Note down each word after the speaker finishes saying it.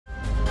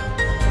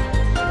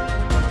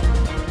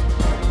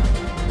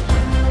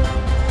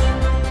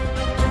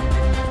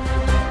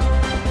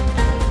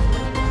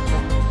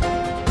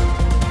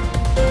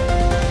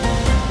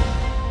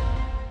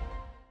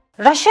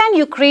Russia and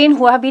Ukraine,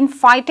 who have been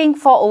fighting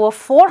for over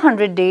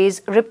 400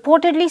 days,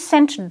 reportedly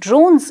sent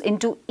drones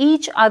into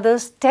each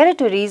other's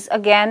territories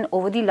again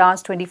over the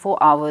last 24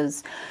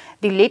 hours.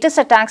 The latest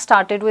attack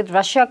started with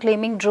Russia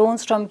claiming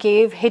drones from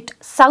Kiev hit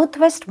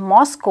southwest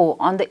Moscow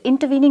on the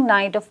intervening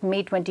night of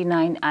May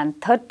 29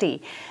 and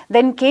 30.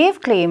 Then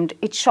Kiev claimed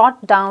it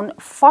shot down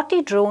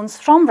 40 drones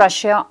from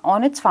Russia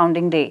on its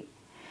founding day.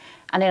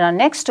 And in our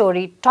next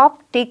story,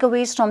 top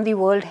takeaways from the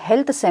World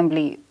Health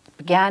Assembly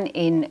began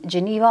in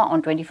Geneva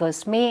on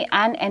 21st May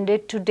and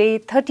ended today,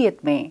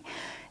 30th May.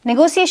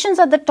 Negotiations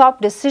at the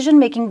top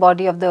decision-making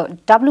body of the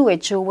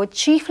WHO were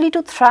chiefly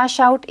to thrash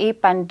out a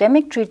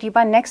pandemic treaty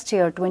by next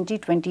year,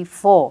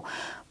 2024.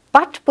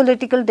 But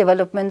political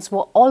developments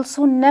were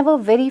also never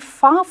very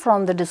far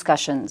from the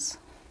discussions.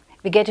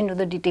 We get into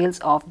the details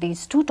of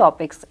these two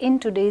topics in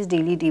today's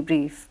Daily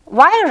Debrief.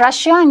 Why are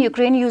Russia and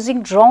Ukraine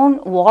using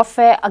drone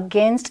warfare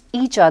against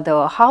each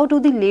other? How do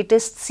the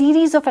latest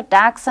series of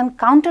attacks and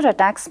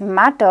counterattacks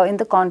matter in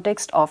the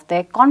context of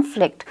their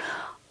conflict?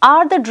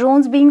 Are the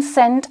drones being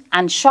sent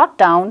and shot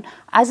down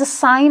as a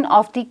sign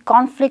of the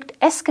conflict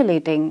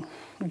escalating?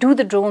 Do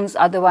the drones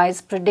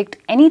otherwise predict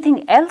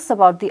anything else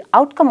about the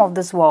outcome of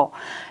this war?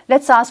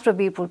 Let's ask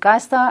Prabir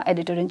Purkayastha,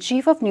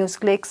 Editor-in-Chief of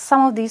NewsClick,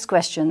 some of these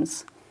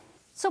questions.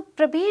 So,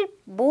 Prabir,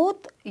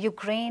 both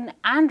Ukraine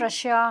and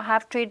Russia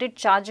have traded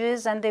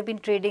charges and they've been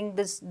trading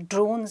these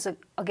drones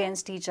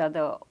against each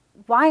other.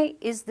 Why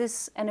is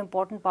this an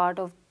important part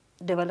of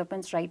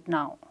developments right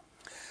now?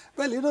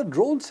 Well,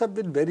 drones have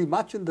been very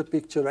much in the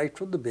picture right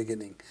from the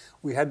beginning.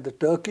 We had the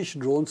Turkish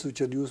drones which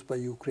are used by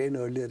Ukraine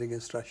earlier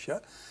against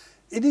Russia.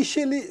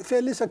 Initially,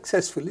 fairly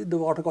successfully,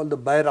 what are called the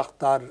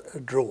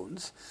Bayraktar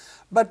drones.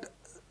 But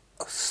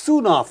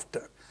soon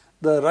after,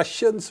 the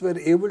Russians were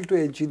able to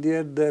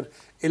engineer their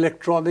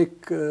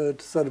electronic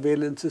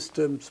surveillance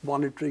systems,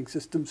 monitoring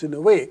systems in a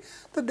way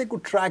that they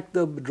could track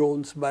the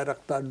drones,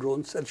 Bayraktar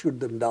drones, and shoot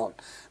them down.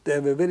 They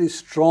have a very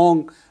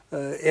strong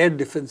air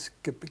defense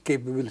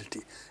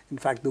capability. In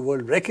fact, the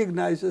world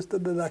recognizes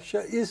that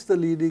Russia is the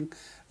leading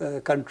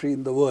country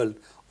in the world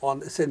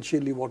on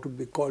essentially what would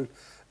be called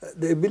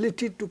the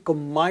ability to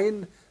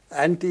combine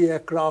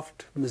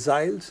anti-aircraft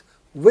missiles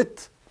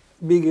with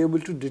being able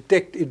to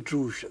detect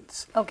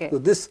intrusions. Okay. So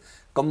this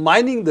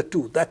combining the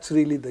two, that's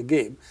really the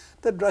game.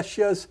 That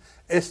Russia's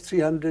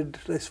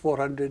S-300,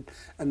 S-400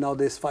 and now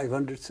the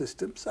S-500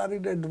 systems are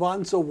in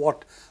advance of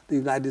what the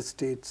United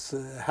States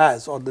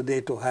has or the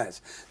NATO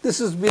has. This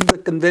has been the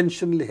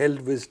conventionally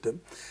held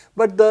wisdom.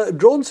 But the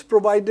drones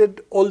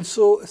provided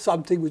also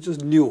something which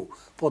was new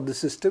for the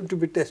system to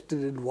be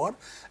tested in war,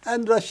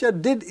 and Russia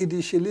did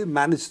initially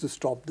manage to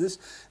stop this.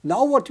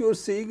 Now what you are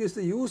seeing is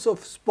the use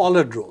of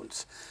smaller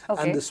drones.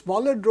 Okay. And the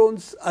smaller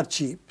drones are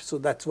cheap, so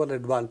that's one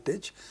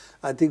advantage.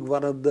 I think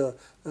one of the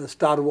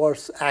Star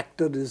Wars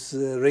actor is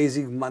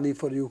raising money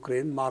for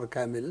Ukraine, Mark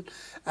Hamill,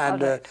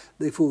 and right.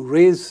 if you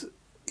raise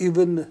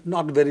even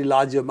not very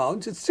large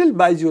amounts, it still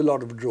buys you a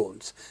lot of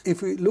drones.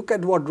 If we look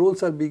at what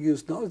drones are being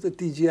used now, it's the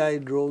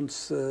TGI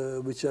drones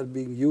which are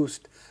being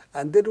used,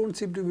 and they don't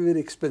seem to be very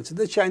expensive.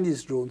 The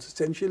Chinese drones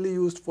essentially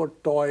used for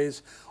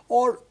toys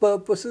or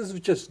purposes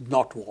which is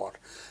not war,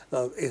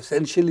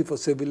 essentially for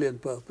civilian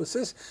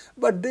purposes,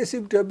 but they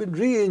seem to have been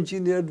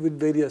re-engineered with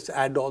various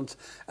add-ons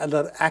and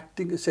are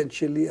acting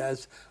essentially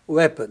as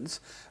weapons.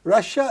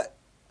 Russia,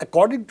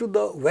 according to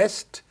the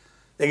West,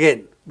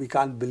 again, we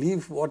can't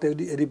believe what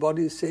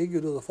anybody is saying,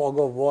 the fog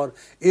of war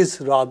is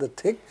rather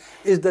thick,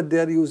 is that they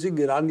are using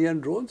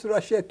Iranian drones.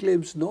 Russia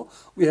claims no,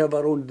 we have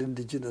our own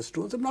indigenous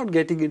drones. I'm not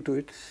getting into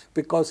it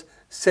because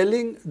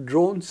selling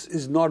drones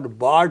is not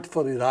barred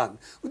for Iran,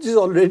 which is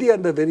already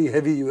under very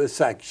heavy US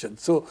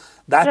sanctions. So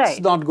that's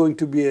right. not going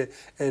to be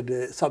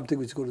something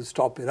which is going to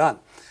stop Iran.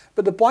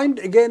 But the point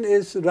again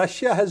is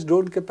Russia has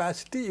drone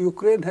capacity,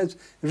 Ukraine has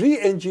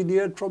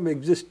re-engineered from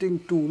existing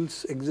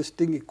tools,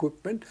 existing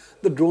equipment,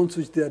 the drones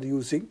which they are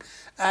using.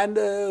 And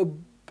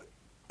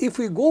if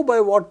we go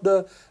by what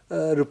the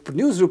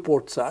news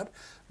reports are,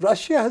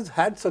 Russia has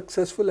had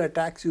successful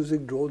attacks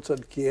using drones on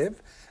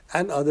Kiev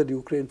and other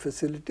Ukraine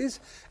facilities.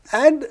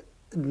 And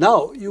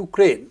now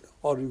Ukraine,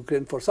 or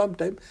Ukraine for some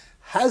time,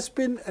 has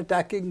been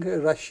attacking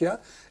Russia,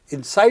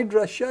 inside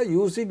Russia,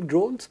 using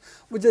drones,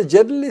 which are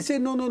generally say,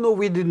 no,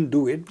 we didn't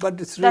do it, but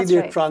it's really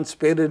a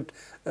transparent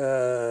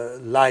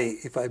lie,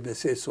 if I may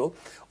say so,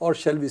 or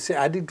shall we say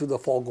adding to the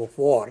fog of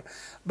war.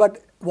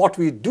 But what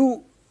we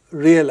do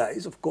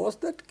realize, of course,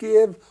 that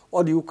Kiev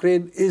or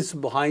Ukraine is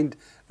behind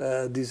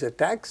these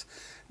attacks.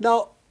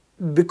 Now,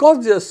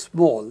 because they are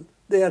small,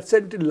 they are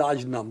sent in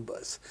large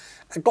numbers.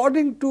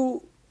 According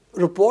to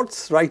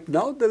reports right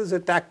now, there is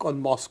an attack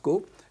on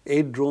Moscow.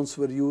 8 drones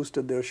were used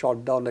and they were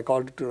shot down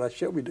according to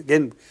Russia. We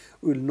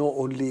will know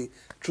only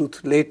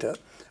truth later.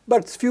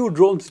 But few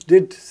drones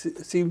did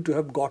seem to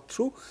have got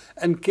through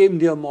and came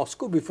near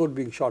Moscow before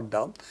being shot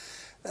down.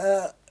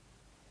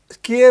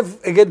 Kiev,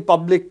 again,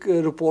 public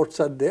reports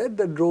are there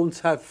that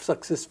drones have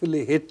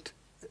successfully hit,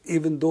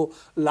 even though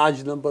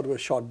large number were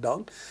shot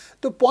down.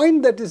 The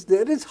point that is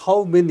there is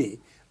how many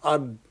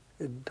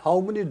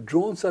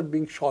drones are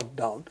being shot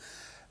down.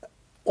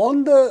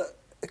 On the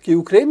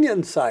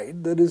Ukrainian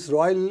side, there is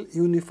Royal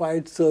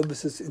Unified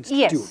Services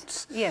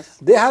Institutes. Yes.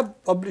 They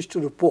have published a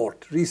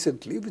report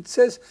recently which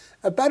says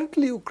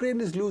apparently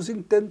Ukraine is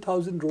losing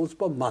 10,000 drones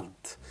per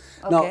month.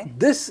 Okay. Now,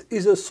 this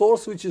is a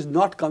source which is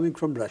not coming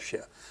from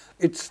Russia.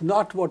 It's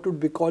not what would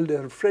be called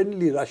a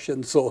friendly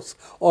Russian source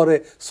or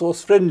a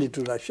source friendly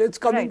to Russia. It's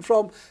coming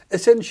from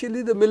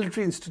essentially the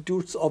military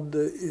institutes of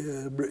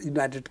the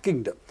United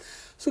Kingdom.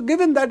 So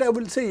given that, I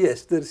will say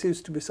yes, there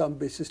seems to be some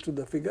basis to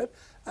the figure,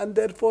 and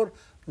therefore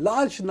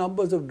large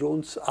numbers of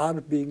drones are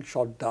being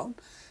shot down,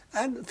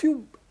 and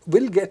few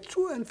will get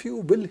through and few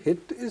will hit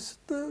is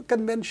the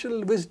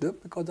conventional wisdom,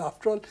 because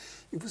after all,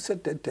 if you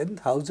said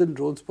 10,000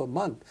 drones per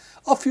month,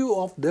 a few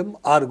of them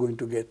are going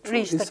to get through.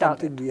 Is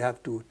something we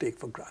have to take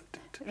for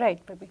granted.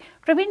 Right, Prabir.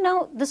 Prabir,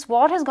 now this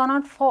war has gone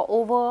on for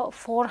over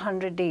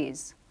 400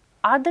 days.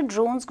 Are the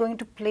drones going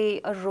to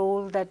play a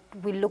role that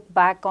we look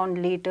back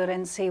on later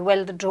and say,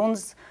 well, the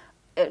drones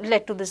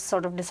led to this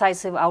sort of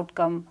decisive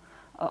outcome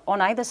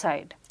on either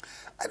side?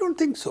 I don't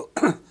think so.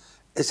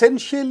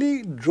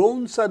 Essentially,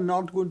 drones are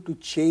not going to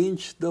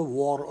change the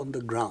war on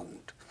the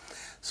ground.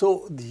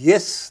 So,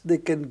 yes, they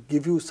can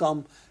give you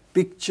some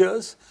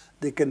pictures,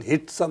 they can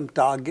hit some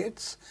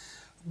targets,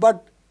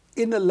 but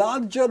in a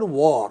larger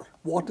war,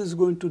 what is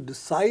going to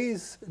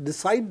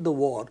decide the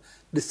war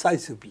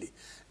decisively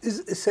is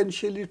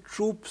essentially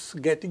troops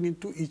getting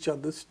into each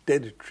other's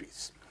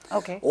territories.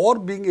 Okay. Or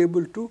being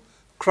able to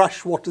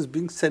crush what is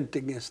being sent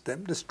against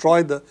them,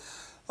 destroy the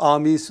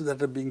armies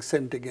that are being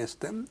sent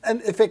against them,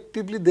 and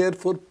effectively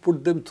therefore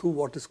put them through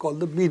what is called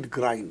the meat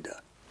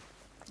grinder.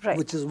 Right.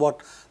 Which is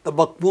what the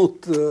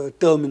Bakhmut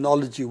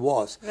terminology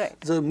was. Right.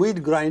 It's a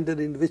meat grinder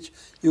in which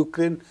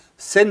Ukraine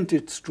sent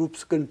its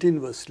troops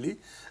continuously,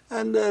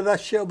 and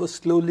Russia was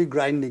slowly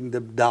grinding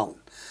them down.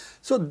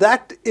 So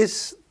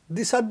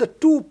these are the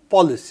two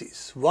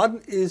policies.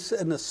 One is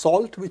an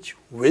assault which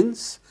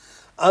wins,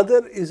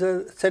 other is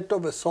a set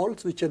of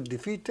assaults which are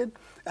defeated,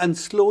 and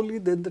slowly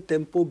then the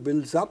tempo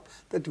builds up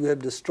that we have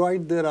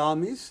destroyed their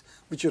armies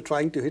which are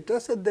trying to hit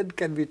us, and then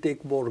can we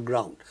take more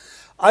ground.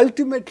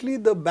 Ultimately,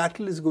 the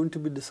battle is going to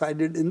be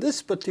decided in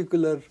this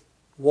particular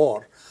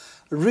war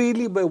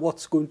really by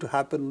what's going to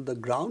happen on the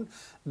ground.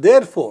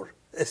 Therefore,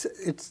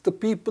 it's the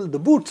people, the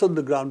boots on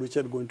the ground, which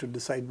are going to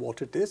decide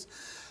what it is.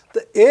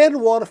 The air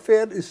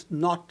warfare is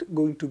not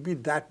going to be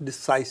that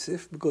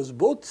decisive because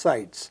both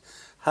sides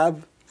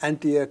have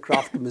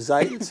anti-aircraft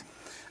missiles,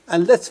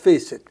 and let's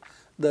face it,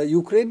 the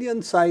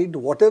Ukrainian side,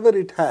 whatever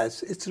it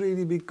has, it's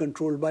really being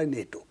controlled by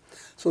NATO.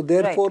 So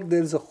therefore,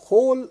 there is a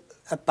whole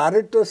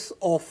apparatus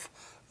of,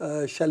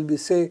 shall we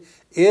say,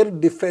 air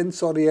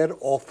defense or air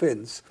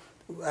offense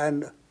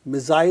and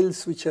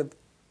missiles which have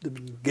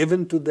been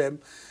given to them,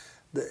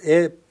 the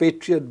air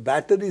Patriot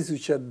batteries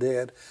which are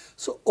there.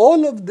 So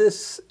all of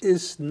this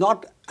is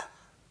not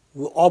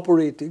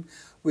operating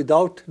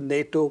without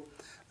NATO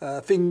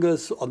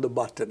fingers on the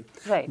button.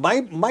 Right.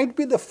 Might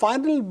be the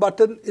final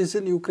button is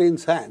in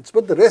Ukraine's hands,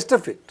 but the rest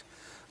of it,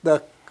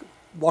 the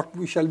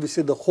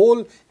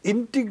whole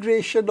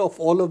integration of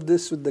all of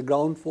this with the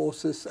ground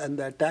forces and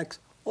the attacks,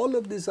 all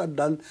of these are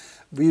done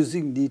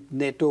using the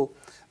NATO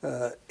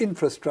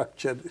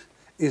infrastructure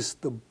is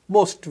the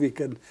most we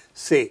can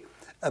say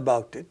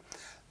about it.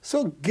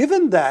 So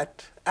given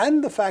that,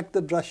 and the fact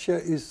that Russia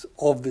is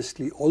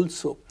obviously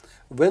also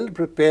well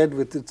prepared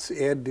with its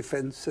air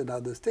defense and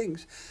other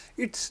things,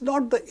 it's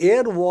not the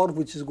air war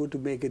which is going to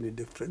make any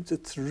difference.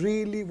 It's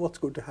really what's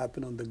going to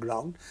happen on the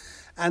ground.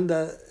 And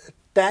the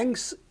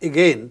tanks,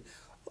 again,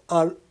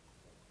 are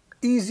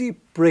easy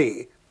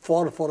prey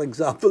for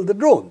example, the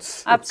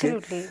drones.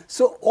 Absolutely. Okay?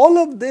 So all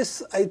of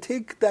this, I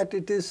think that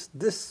it is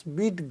this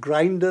meat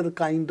grinder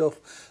kind of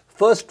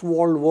First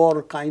World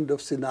War kind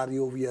of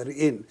scenario we are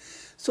in.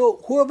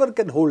 So whoever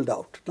can hold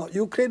out. Now,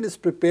 Ukraine is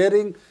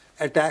preparing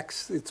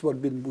attacks. It's what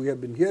we have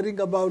been hearing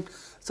about.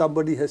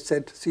 Somebody has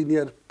said,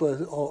 senior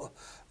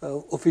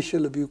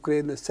official of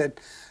Ukraine has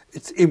said,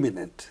 it's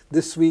imminent.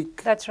 This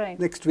week, that's right.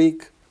 Next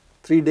week,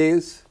 3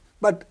 days,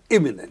 but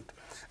imminent.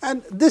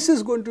 And this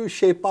is going to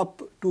shape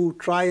up to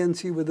try and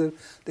see whether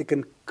they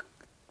can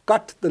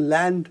cut the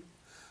land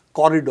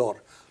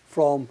corridor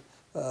from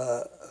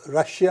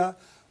Russia,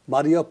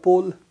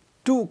 Mariupol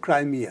to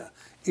Crimea,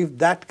 if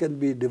that can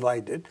be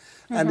divided.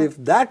 And if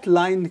that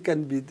line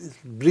can be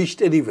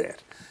breached anywhere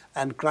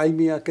and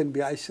Crimea can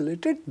be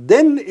isolated,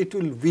 then it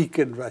will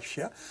weaken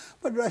Russia.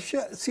 But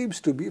Russia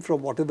seems to be,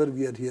 from whatever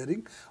we are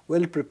hearing,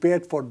 well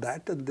prepared for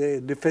that, and their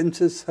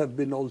defenses have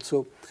been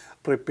also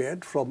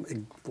prepared from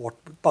what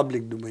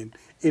public domain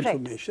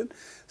information. Right.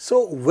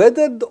 So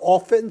whether the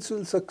offense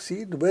will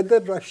succeed, whether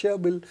Russia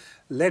will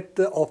let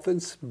the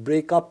offense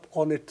break up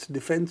on its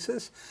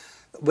defenses,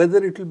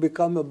 whether it will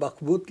become a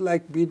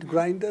Bakhmut-like meat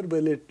grinder,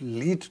 will it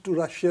lead to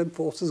Russian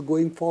forces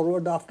going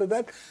forward after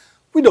that,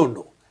 we don't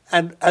know.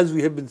 And as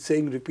we have been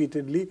saying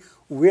repeatedly,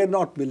 we are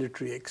not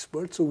military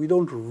experts, so we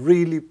don't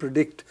really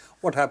predict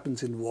what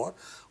happens in war.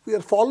 We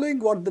are following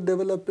what the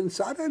developments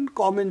are and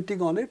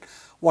commenting on it,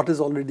 what has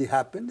already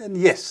happened. And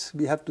yes,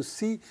 we have to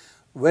see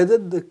whether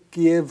the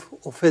Kiev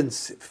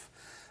offensive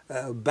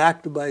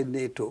backed by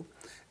NATO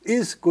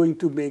is going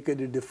to make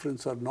any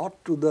difference or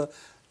not to the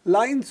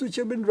lines which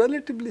have been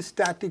relatively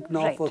static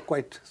now for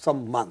quite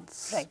some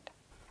months. Right.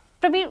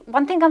 Prabir,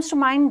 one thing comes to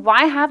mind,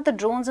 why have the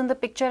drones in the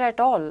picture at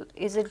all?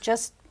 Is it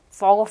just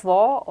fog of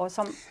war or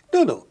some?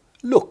 No.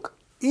 Look,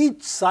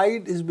 each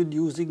side has been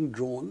using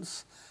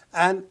drones,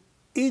 and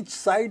each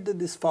side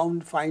that is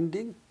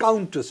finding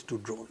counters to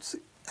drones.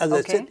 As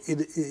I said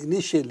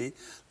initially,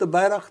 the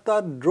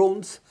Bayraktar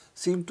drones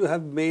seem to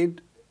have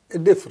made a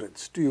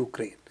difference to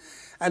Ukraine,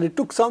 and it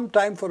took some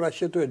time for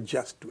Russia to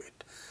adjust to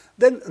it.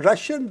 Then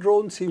Russian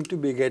drones seem to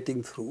be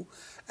getting through,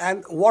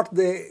 and what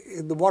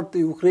the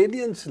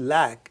Ukrainians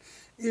lack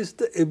is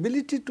the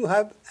ability to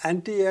have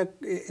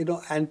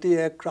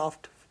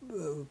anti-aircraft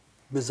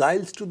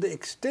missiles to the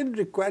extent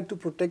required to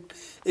protect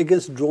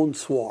against drone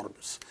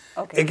swarms.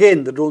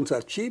 Again, the drones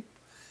are cheap.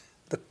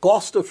 The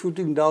cost of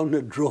shooting down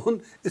a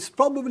drone is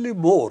probably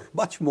more,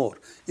 much more,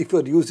 if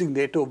you're using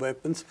NATO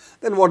weapons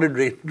than what a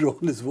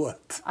drone is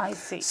worth. I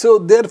see. So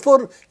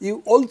therefore,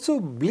 you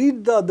also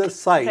bleed the other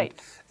side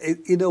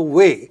in a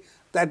way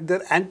that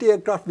their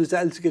anti-aircraft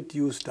missiles get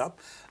used up.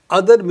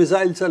 Other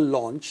missiles are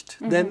launched,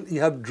 then you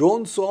have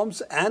drone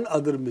swarms and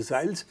other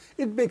missiles.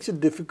 It makes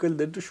it difficult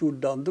then to shoot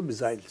down the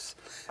missiles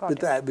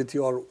with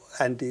your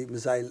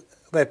anti-missile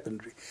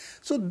weaponry.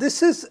 So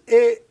this is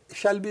a,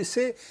 shall we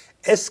say,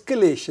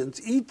 escalations.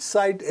 Each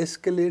side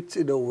escalates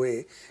in a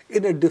way,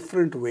 in a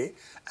different way,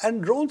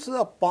 and drones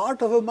are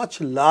part of a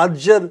much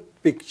larger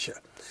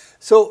picture.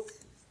 So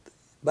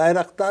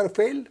Bayraktar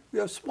failed, we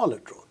have smaller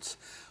drones,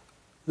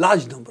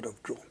 large number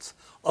of drones.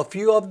 A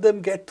few of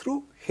them get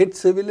through, hit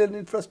civilian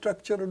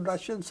infrastructure on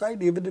Russian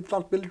side, even if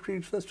not military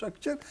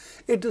infrastructure.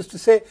 It is to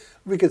say,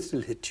 we can still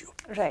hit you.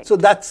 Right. So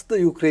that's the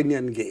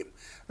Ukrainian game.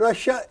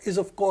 Russia is,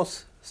 of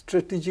course,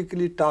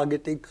 strategically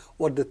targeting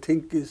what they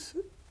think is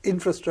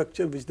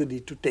infrastructure which they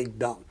need to take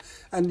down.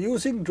 And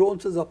using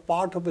drones as a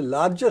part of a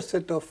larger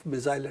set of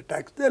missile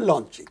attacks they're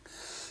launching.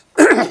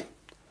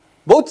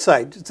 Both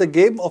sides, it's a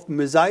game of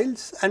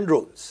missiles and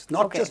drones,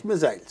 not just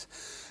missiles.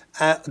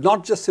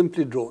 Not just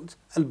simply drones,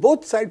 and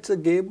both sides a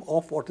game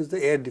of what is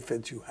the air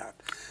defense you have.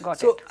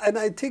 And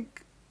I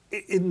think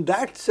in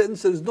that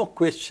sense there is no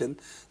question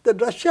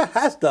that Russia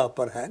has the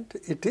upper hand.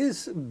 It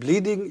is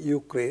bleeding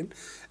Ukraine,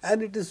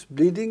 and it is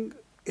bleeding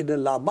in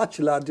a much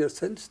larger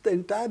sense the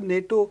entire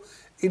NATO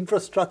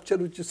infrastructure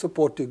which is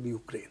supporting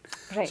Ukraine.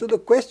 So the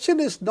question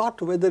is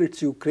not whether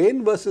it's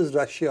Ukraine versus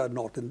Russia or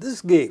not in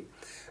this game,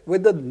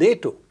 whether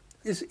NATO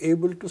is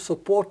able to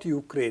support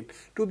Ukraine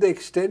to the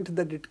extent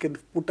that it can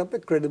put up a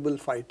credible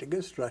fight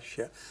against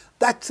Russia.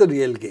 That's a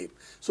real game.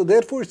 So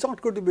therefore, it's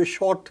not going to be a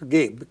short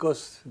game,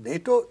 because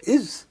NATO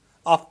is,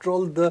 after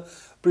all, the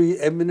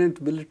preeminent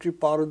military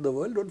power in the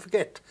world. Don't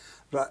forget,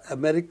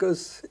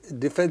 America's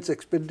defense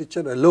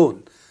expenditure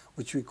alone,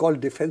 which we call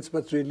defense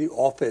but really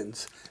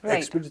offense,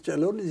 expenditure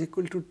alone is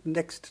equal to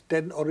next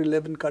 10 or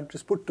 11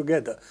 countries put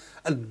together,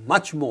 and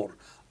much more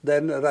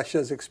than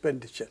Russia's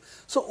expenditure.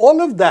 So all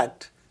of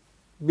that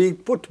being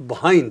put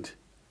behind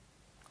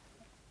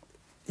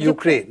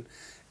Ukraine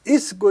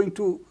is going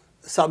to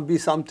be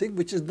something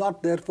which is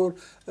not therefore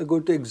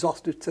going to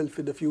exhaust itself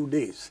in a few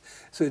days.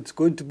 So it's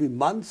going to be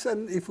months,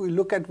 and if we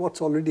look at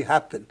what's already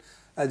happened,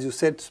 as you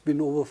said, it's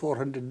been over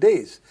 400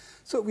 days.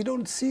 So we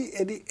don't see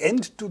any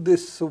end to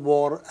this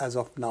war as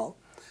of now.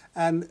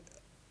 And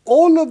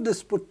all of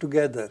this put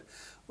together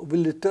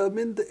will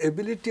determine the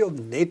ability of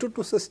NATO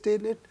to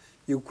sustain it,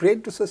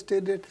 Ukraine to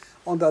sustain it,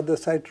 on the other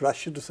side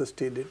Russia to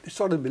sustain it. It's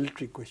not a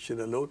military question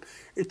alone,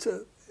 it's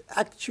a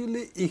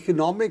actually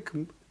economic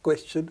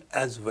question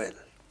as well.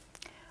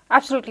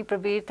 Absolutely,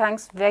 Prabir.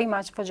 Thanks very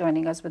much for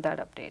joining us with that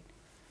update.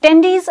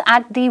 Attendees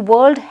at the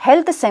World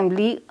Health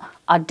Assembly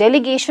are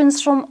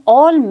delegations from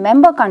all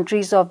member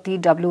countries of the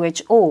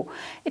WHO.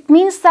 It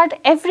means that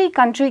every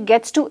country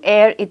gets to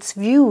air its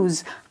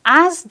views,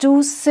 as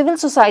do civil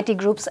society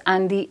groups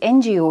and the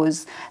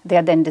NGOs. They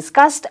are then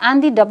discussed,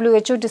 and the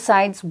WHO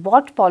decides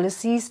what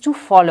policies to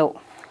follow.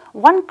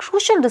 One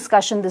crucial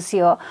discussion this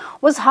year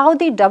was how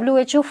the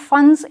WHO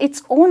funds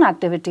its own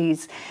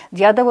activities.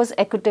 The other was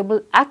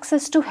equitable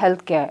access to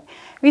healthcare.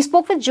 We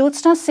spoke with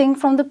Jyotsna Singh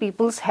from the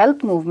People's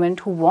Health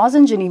Movement, who was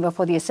in Geneva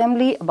for the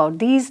Assembly, about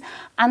these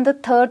and the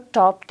third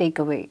top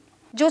takeaway.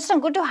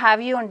 Jyotsna, good to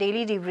have you on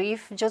Daily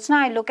Debrief. Jyotsna,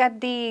 I look at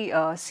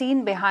the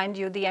scene behind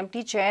you, the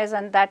empty chairs,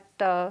 and that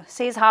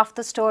says half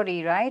the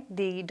story, right?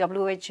 The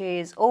WHO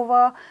is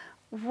over.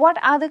 What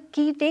are the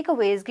key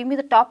takeaways? Give me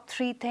the top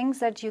 3 things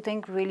that you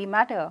think really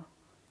matter.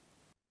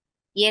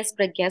 Yes,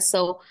 Pragya.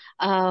 So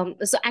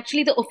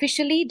actually,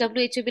 officially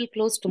WHO will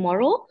close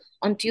tomorrow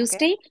on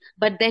Tuesday,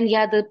 but then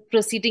the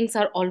proceedings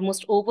are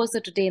almost over.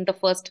 So today in the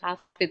first half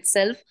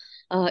itself,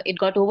 it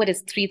got over.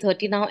 It's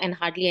 3:30 now, and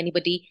hardly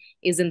anybody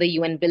is in the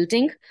UN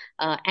building.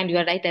 And you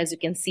are right, as you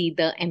can see,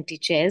 the empty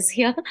chairs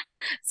here.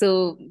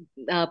 So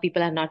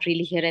people are not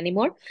really here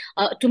anymore.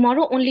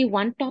 Tomorrow, only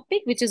one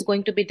topic which is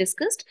going to be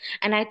discussed,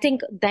 and I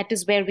think that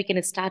is where we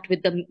can start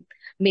with the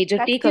major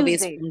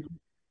takeaways. Tuesday.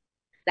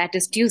 That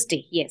is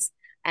Tuesday, yes.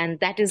 And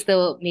that is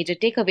the major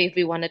takeaway if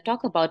we want to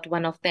talk about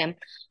one of them.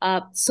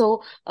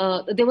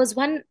 There was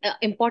one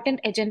important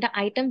agenda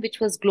item, which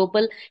was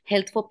Global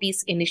Health for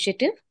Peace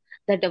Initiative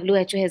that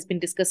WHO has been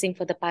discussing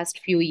for the past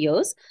few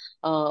years,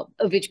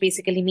 which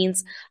basically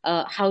means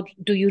how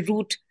do you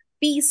root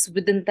peace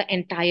within the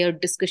entire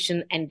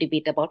discussion and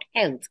debate about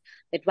health,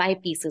 that why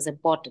peace is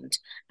important.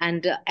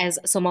 And as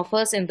some of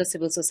us in the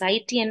civil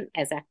society and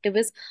as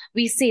activists,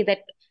 we say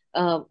that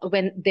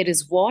when there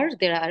is war,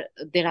 there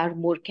are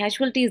more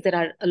casualties, there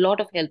are a lot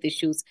of health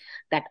issues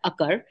that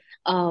occur.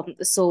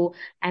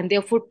 And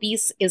therefore,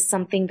 peace is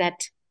something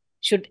that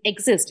should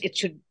exist. It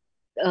should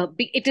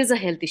it is a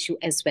health issue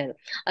as well.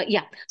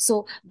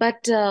 So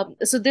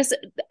this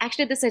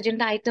actually this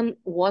agenda item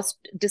was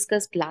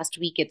discussed last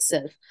week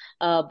itself,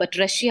 but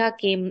Russia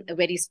came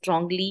very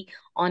strongly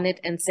on it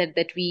and said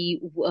that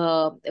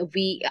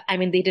I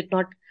mean, they did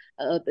not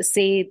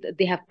say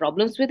they have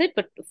problems with it,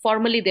 but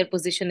formally their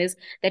position is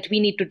that we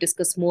need to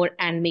discuss more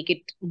and make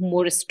it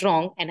more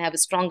strong and have a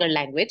stronger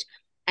language.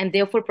 And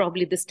therefore,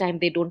 probably this time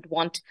they don't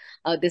want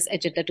this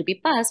agenda to be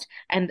passed.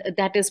 And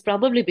that is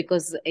probably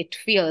because it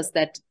fears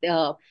that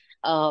the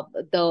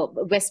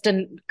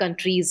Western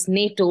countries,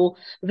 NATO,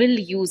 will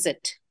use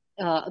it,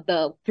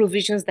 the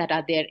provisions that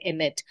are there in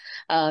it,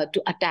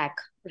 to attack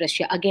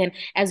Russia. Again,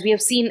 as we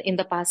have seen in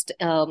the past,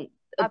 in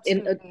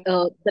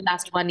the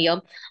last 1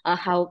 year,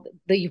 how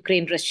the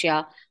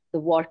Ukraine-Russia, the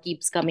war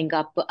keeps coming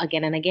up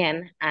again and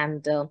again.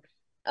 And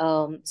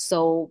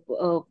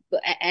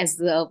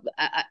as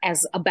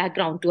a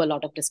background to a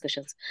lot of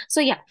discussions.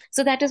 So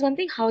that is one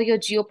thing, how your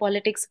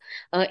geopolitics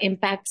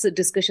impacts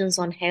discussions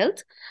on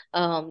health.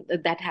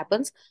 That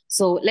happens.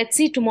 So let's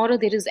see, tomorrow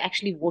there is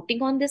actually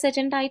voting on this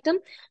agenda item.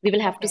 We will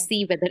have to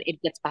see whether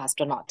it gets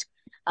passed or not.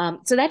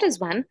 So that is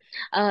one.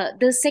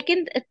 The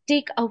second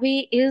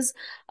takeaway is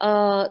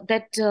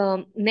that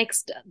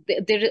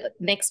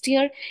next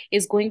year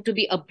is going to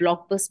be a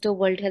blockbuster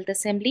World Health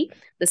Assembly,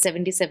 the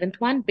 77th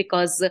one,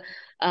 because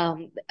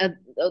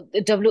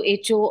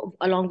WHO,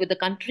 along with the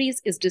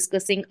countries, is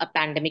discussing a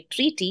pandemic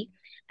treaty,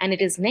 and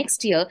it is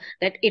next year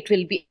that it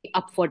will be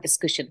up for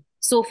discussion.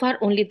 So far,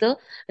 only the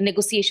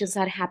negotiations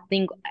are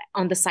happening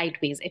on the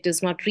sideways. It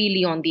is not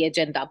really on the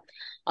agenda.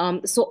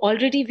 So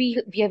already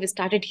we have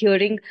started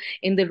hearing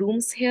in the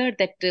rooms here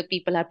that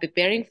people are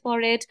preparing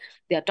for it.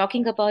 They are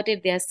talking about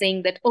it. They are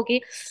saying that,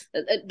 okay,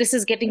 this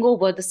is getting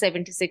over, the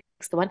 76th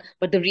one,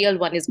 but the real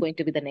one is going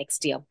to be the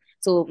next year.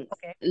 So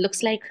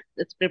looks like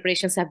the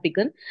preparations have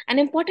begun. And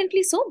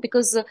importantly so,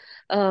 because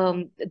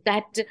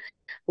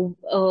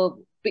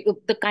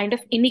the kind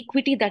of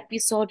inequity that we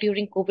saw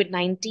during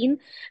COVID-19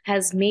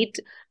 has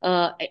made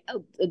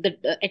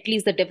at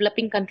least the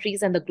developing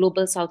countries and the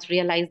global south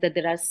realize that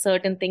there are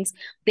certain things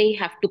they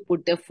have to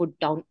put their foot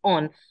down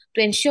on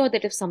to ensure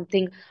that if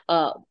something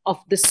of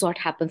this sort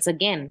happens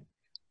again,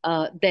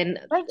 then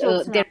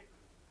people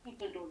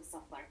don't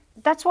suffer.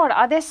 That's what.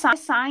 Are there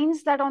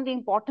signs that on the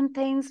important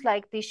things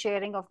like the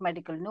sharing of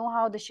medical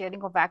know-how, the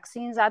sharing of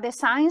vaccines, are there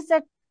signs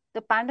that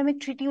the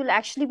pandemic treaty will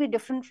actually be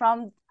different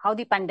from how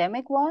the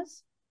pandemic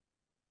was?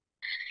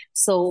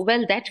 So,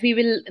 well, that we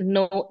will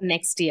know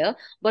next year.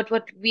 But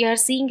what we are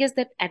seeing is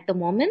that at the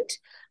moment,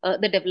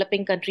 the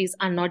developing countries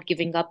are not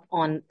giving up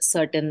on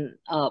certain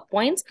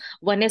points.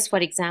 One is, for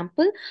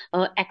example,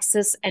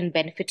 access and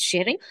benefit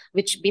sharing,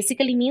 which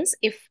basically means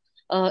if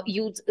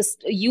you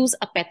use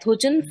a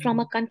pathogen from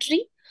a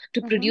country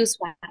to produce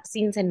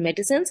vaccines and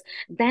medicines,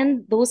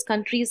 then those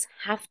countries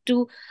have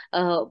to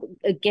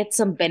get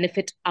some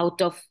benefit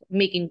out of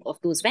making of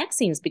those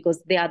vaccines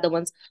because they are the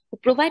ones who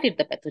provided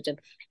the pathogen.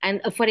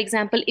 And for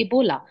example,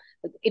 Ebola,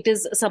 it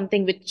is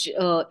something which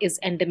is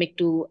endemic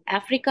to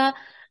Africa,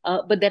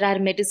 but there are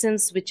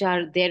medicines which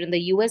are there in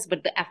the US,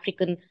 but the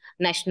African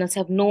nationals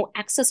have no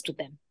access to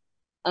them.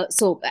 And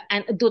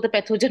though the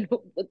pathogen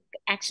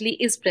actually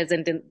is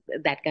present in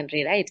that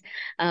country, right?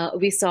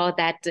 We saw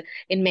that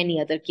in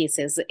many other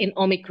cases. In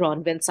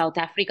Omicron, when South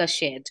Africa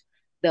shared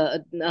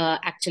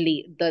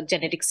actually the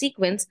genetic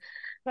sequence,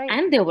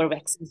 and there were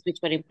vaccines which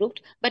were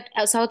improved, but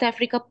South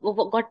Africa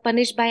got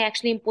punished by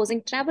actually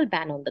imposing travel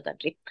ban on the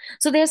country.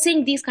 So they're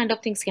saying these kind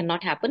of things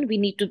cannot happen. We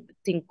need to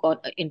think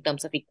in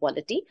terms of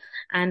equality.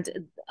 And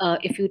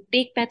if you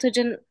take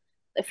pathogen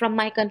from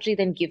my country,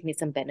 then give me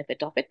some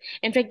benefit of it.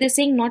 In fact, they're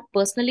saying not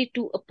personally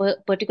to a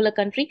particular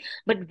country,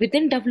 but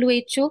within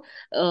WHO,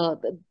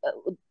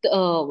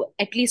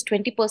 at least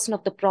 20%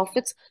 of the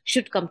profits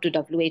should come to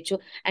WHO,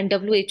 and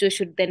WHO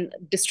should then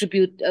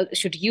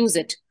should use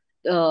it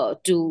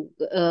to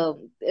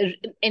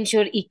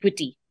ensure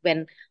equity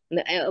when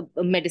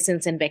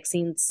medicines and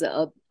vaccines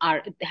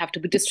have to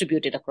be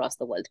distributed across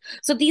the world.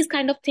 So these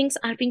kind of things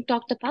are being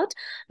talked about.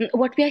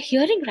 What we are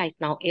hearing right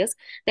now is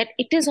that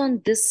it is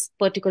on this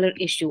particular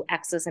issue,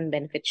 access and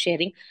benefit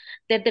sharing,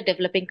 that the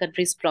developing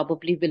countries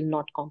probably will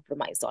not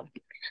compromise on.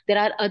 There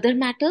are other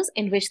matters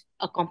in which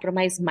a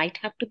compromise might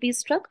have to be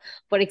struck.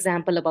 For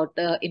example, about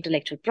the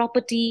intellectual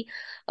property.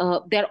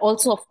 They're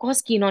also, of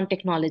course, keen on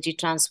technology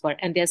transfer,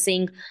 and they're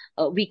saying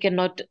we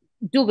cannot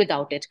do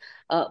without it.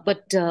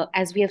 But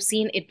as we have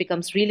seen, it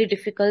becomes really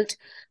difficult,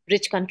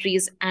 rich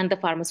countries and the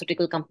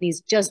pharmaceutical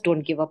companies just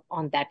don't give up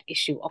on that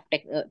issue of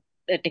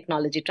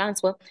technology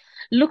transfer.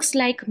 Looks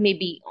like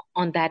maybe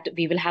on that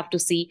we will have to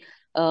see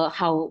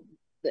how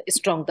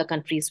strong the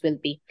countries will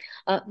be.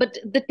 But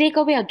the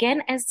takeaway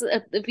again, as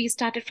we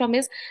started from,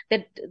 is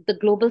that the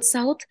global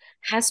south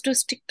has to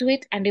stick to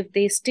it. And if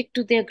they stick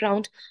to their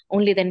ground,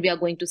 only then we are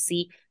going to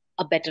see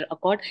a better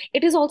accord.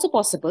 It is also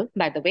possible,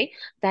 by the way,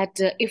 that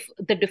if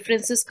the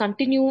differences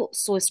continue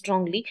so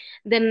strongly,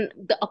 then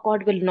the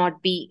accord will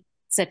not be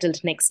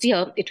settled next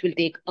year. It will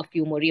take a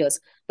few more years.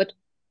 But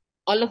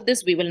all of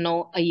this we will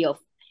know a year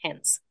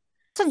hence.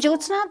 So,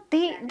 Jyotsna,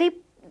 the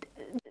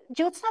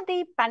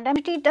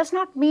pandemic does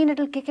not mean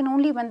it'll kick in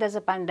only when there's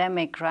a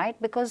pandemic,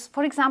 right? Because,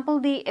 for example,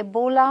 the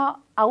Ebola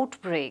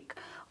outbreak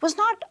was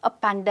not a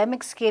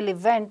pandemic scale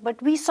event,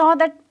 but we saw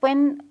that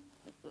when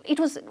it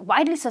was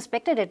widely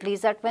suspected, at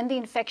least, that when the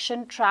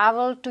infection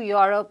traveled to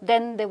Europe,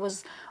 then there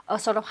was a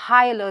sort of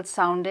high alert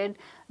sounded.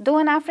 Though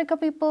in Africa,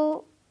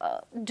 people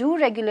do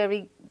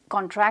regularly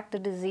contract the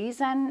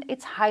disease and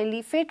it's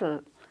highly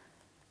fatal.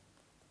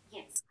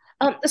 Yes.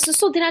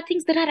 So there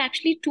are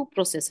actually two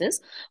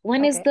processes.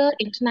 One is the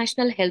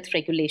international health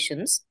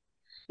regulations,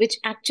 which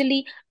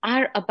actually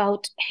are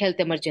about health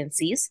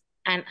emergencies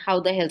and how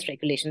the health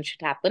regulation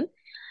should happen.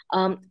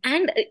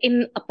 And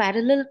in a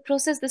parallel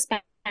process, this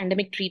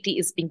pandemic treaty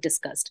is being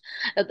discussed.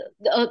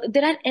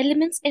 There are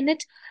elements in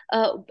it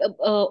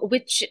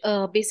which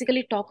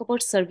basically talk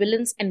about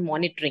surveillance and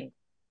monitoring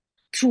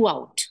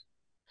throughout,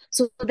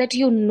 so that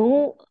you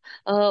know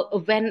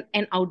when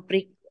an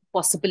outbreak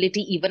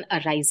possibility even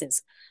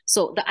arises.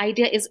 So the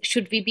idea is,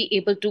 should we be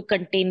able to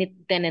contain it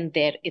then and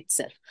there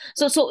itself?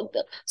 So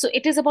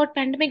it is about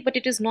pandemic, but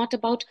it is not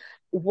about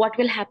what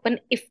will happen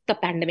if the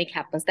pandemic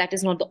happens. That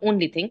is not the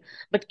only thing,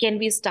 but can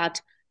we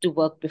start to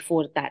work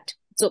before that?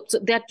 So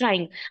they're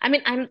trying. I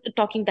mean, I'm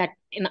talking that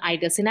in an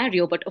ideal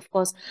scenario, but of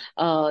course,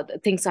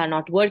 things are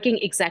not working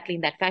exactly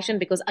in that fashion,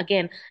 because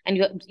again, and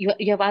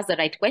you have asked the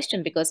right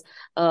question, because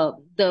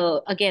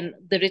the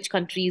rich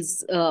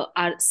countries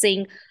are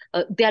saying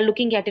they are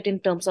looking at it in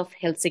terms of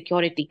health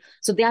security.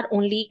 So they are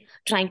only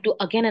trying to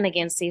again and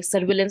again say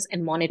surveillance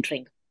and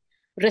monitoring.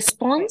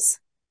 Response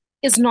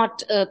is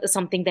not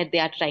something that they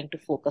are trying to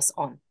focus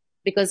on,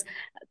 because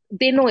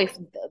they know if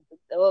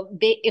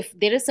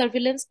there is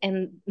surveillance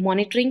and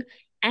monitoring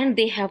and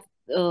they have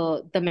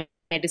the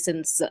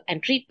medicines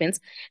and treatments,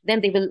 then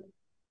they will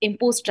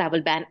impose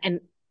travel ban and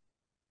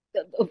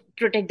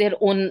protect their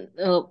own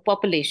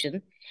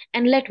population,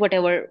 and let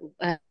whatever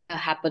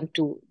happen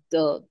to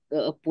the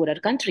poorer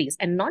countries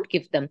and not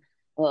give them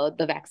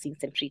the vaccines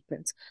and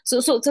treatments.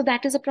 So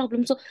that is a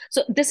problem. So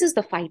this is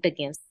the fight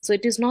against. So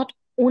it is not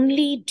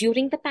only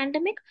during the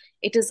pandemic,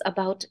 it is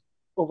about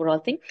overall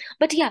thing.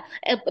 But yeah,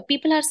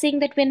 people are saying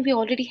that when we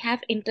already have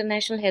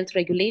international health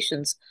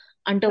regulations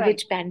under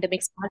which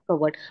pandemics are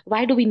covered,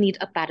 why do we need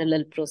a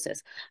parallel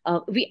process?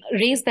 We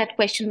raised that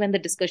question when the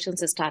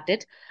discussions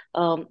started,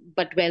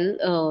 but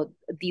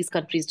these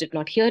countries did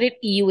not hear it.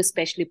 EU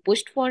especially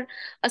pushed for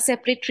a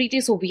separate treaty,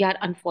 so we are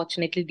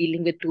unfortunately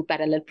dealing with two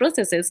parallel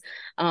processes,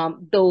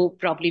 though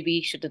probably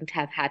we shouldn't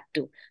have had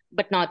to.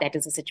 But now that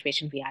is the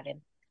situation we are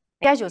in.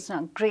 Yeah,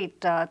 Jyotsna,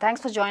 great.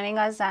 Thanks for joining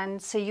us, and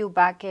see you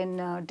back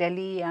in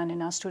Delhi and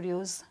in our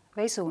studios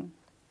very soon.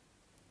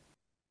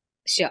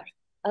 Sure.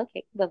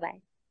 Okay,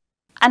 bye-bye.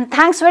 And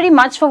thanks very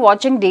much for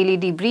watching Daily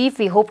Debrief.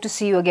 We hope to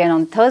see you again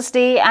on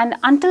Thursday. And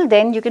until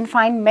then, you can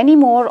find many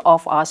more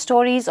of our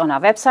stories on our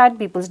website,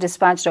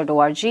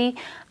 peoplesdispatch.org.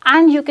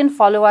 And you can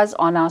follow us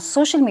on our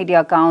social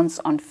media accounts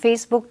on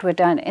Facebook,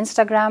 Twitter and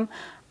Instagram,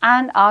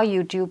 and our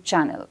YouTube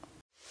channel.